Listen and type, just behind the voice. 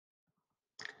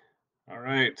All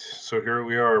right, so here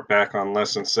we are back on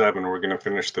lesson 7. We're going to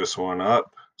finish this one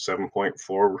up.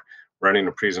 7.4, running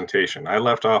a presentation. I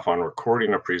left off on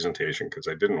recording a presentation because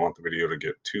I didn't want the video to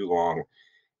get too long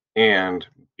and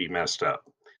be messed up.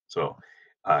 So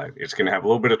it's going to have a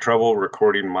little bit of trouble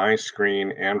recording my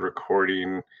screen and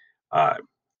recording uh,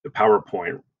 the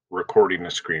PowerPoint, recording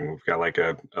the screen. We've got like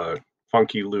a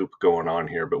funky loop going on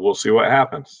here, but we'll see what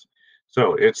happens.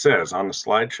 So it says on the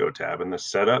slideshow tab in the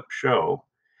setup show,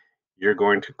 you're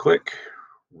going to click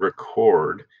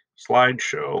record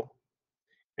slideshow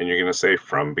and you're going to say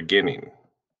from beginning.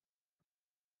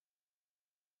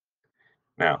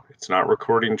 Now, it's not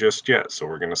recording just yet, so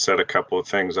we're going to set a couple of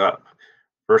things up.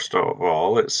 First of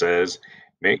all, it says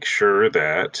make sure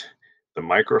that the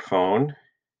microphone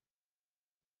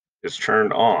is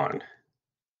turned on,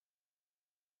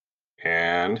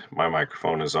 and my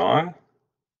microphone is on.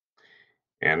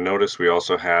 And notice we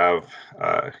also have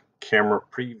camera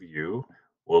preview.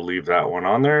 We'll leave that one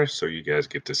on there so you guys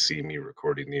get to see me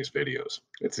recording these videos.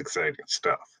 It's exciting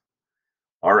stuff.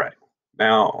 All right,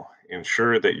 now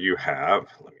ensure that you have,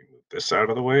 let me move this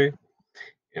out of the way,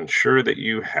 ensure that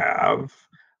you have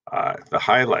the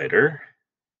highlighter.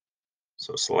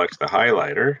 So select the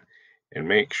highlighter and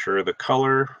make sure the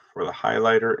color for the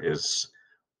highlighter is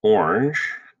orange.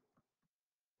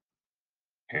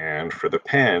 And for the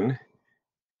pen,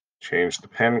 change the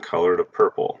pen color to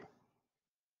purple.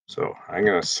 So I'm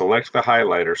going to select the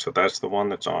highlighter, so that's the one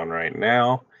that's on right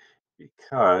now,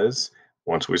 because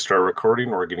once we start recording,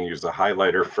 we're going to use the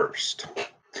highlighter first.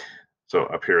 So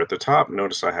up here at the top,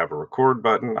 notice I have a record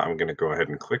button. I'm going to go ahead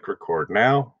and click record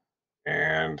now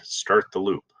and start the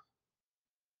loop.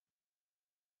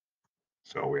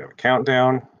 So we have a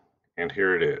countdown, and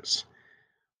here it is.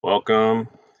 Welcome.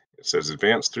 It says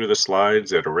advance through the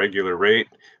slides at a regular rate,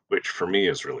 which for me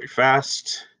is really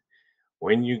fast.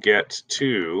 When you get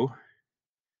to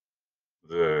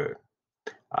the,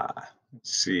 let's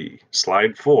see,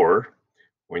 slide 4,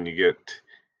 when you get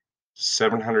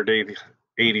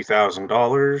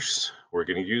 $780,000, we're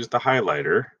going to use the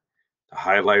highlighter to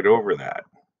highlight over that,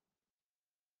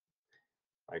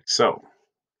 like so.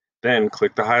 Then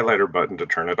click the highlighter button to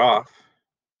turn it off.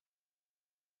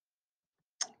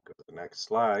 Go to the next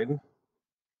slide.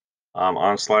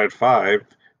 On slide 5,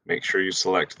 make sure you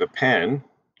select the pen.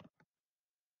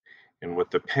 And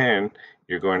with the pen,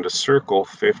 you're going to circle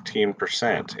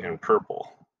 15% in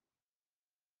purple.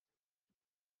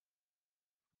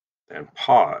 Then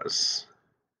pause.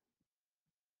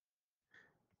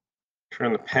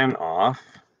 Turn the pen off.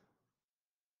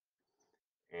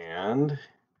 And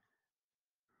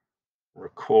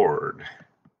record.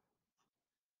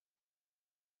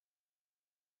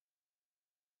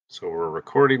 So we're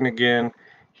recording again.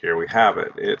 Here we have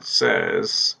it. It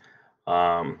says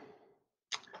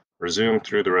resume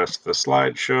through the rest of the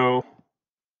slideshow.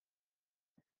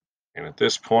 And at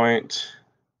this point,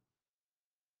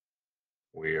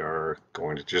 we are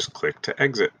going to just click to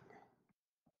exit.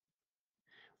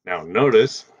 Now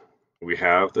notice we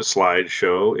have the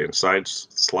slideshow inside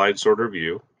slide sorter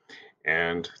view,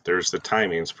 and there's the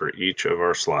timings for each of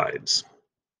our slides.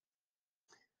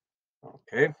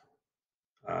 Okay,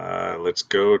 let's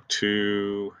go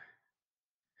to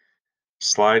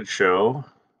slideshow,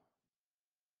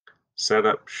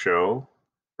 setup show,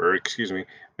 or excuse me,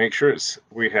 make sure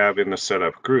we have in the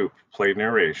setup group play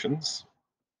narrations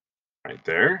right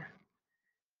there,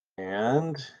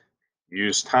 and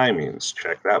use timings.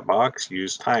 Check that box,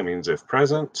 use timings if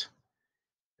present,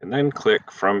 and then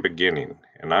click from beginning.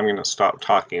 And I'm going to stop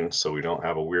talking so we don't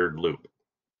have a weird loop.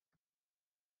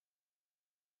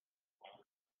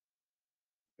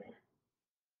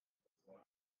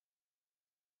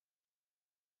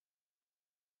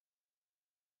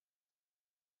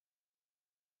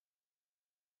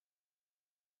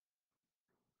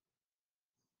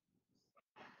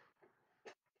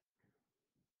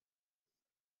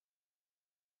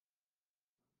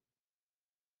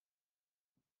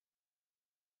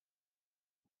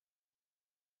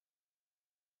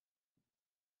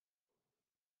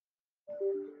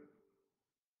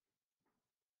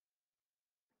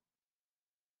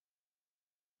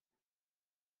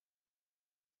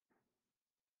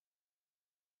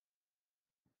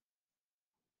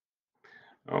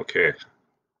 Okay,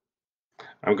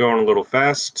 I'm going a little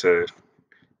fast to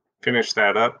finish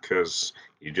that up because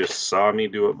you just saw me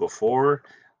do it before.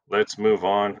 Let's move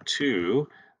on to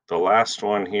the last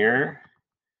one here,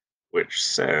 which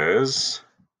says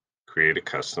create a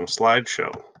custom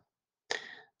slideshow.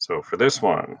 So for this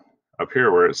one, up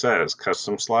here where it says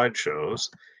custom slideshows,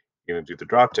 you're going to do the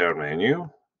drop down menu,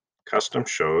 custom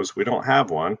shows. We don't have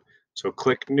one, so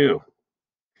click new.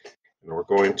 And we're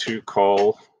going to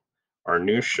call our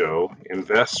new show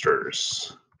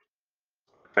Investors.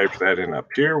 Type that in up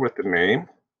here with the name.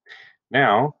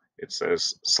 Now it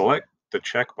says select the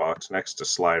checkbox next to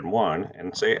slide 1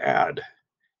 and say add.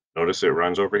 Notice it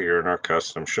runs over here in our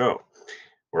custom show.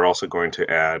 We're also going to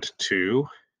add 2,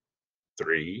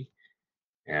 3,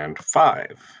 and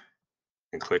 5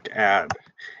 and click add.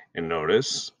 And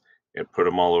notice it put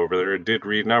them all over there. It did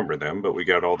renumber them, but we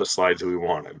got all the slides we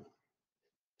wanted.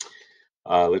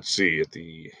 Let's see at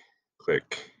the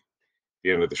click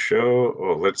the end of the show.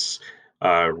 Oh, let's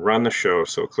run the show.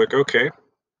 So click OK.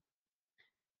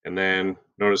 And then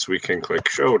notice we can click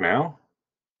show now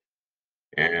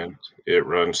and it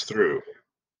runs through.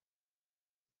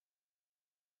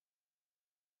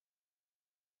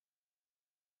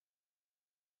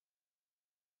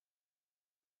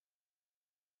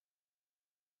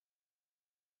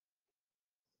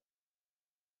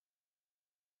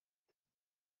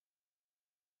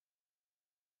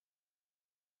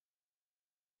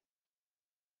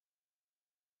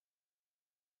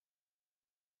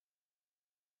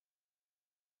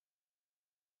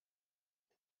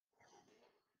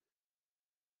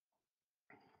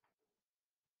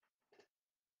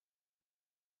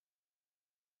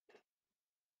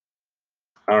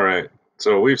 All right,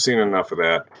 so we've seen enough of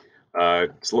that.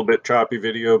 It's a little bit choppy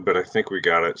video, but I think we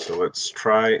got it. So let's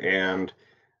try and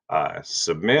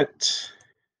submit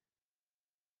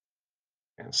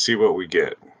and see what we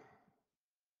get.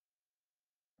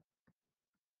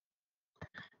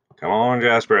 Come on,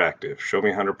 Jasperactive, show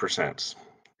me 100%.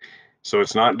 So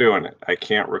it's not doing it. I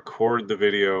can't record the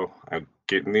video. I'm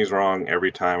getting these wrong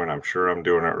every time, and I'm sure I'm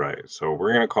doing it right. So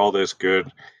we're going to call this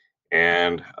good,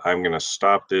 and I'm going to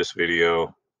stop this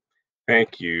video.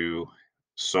 Thank you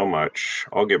so much.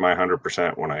 I'll get my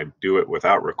 100% when I do it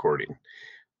without recording.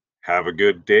 Have a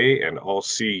good day, and I'll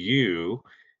see you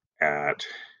at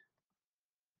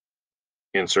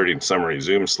inserting summary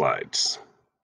Zoom slides.